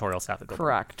in the editorial staff at Billboard.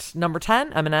 Correct. Number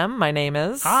 10, Eminem, My Name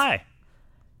Is. Hi.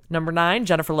 Number 9,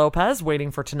 Jennifer Lopez,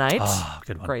 Waiting for Tonight. Oh,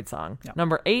 good one. Great song. Yeah.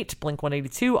 Number 8,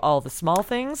 Blink-182, All the Small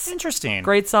Things. Interesting.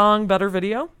 Great song, better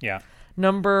video. Yeah.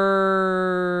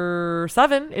 Number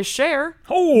 7 is Cher.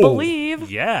 Oh, Believe.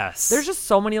 Yes. There's just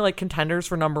so many like contenders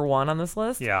for number 1 on this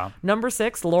list. Yeah. Number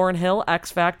 6, Lauryn Hill,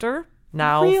 X Factor.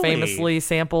 Now Really? famously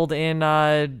sampled in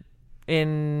Not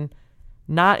In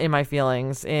My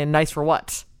Feelings, in Nice for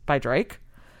What by Drake.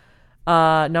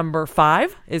 Number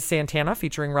 5 is Santana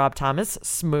featuring Rob Thomas,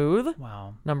 Smooth.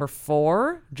 Wow. Number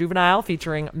 4, Juvenile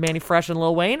featuring Manny Fresh and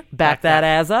Lil Wayne, Back That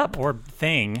Ass Up. Or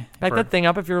Thing. Back that thing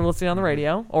up if you're listening on the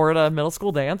radio or at a middle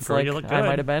school dance, Girl, like you look I good.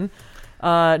 might have been.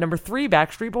 Number 3,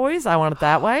 Backstreet Boys, I Want It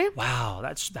That Way. Wow,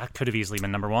 that could have easily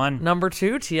been number 1. Number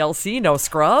 2, TLC, No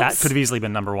Scrubs. That could have easily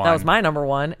been number 1. That was my number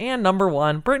 1. And number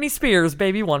 1, Britney Spears,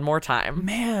 Baby One More Time.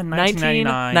 Man,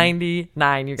 1999.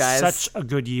 1999, you guys. Such a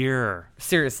good year.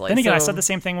 Seriously. Then again, I So- said the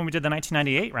same thing when we did the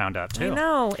 1998 roundup, too. I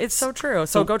know. It's so true.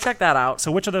 So go check that out.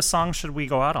 So which of those songs should we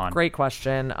go out on? Great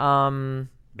question.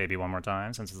 Baby One More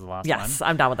Time, since it's the last Yes,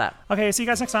 one. I'm down with that. Okay, see you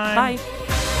guys next time. Bye.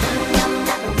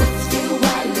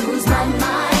 Lose my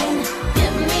mind.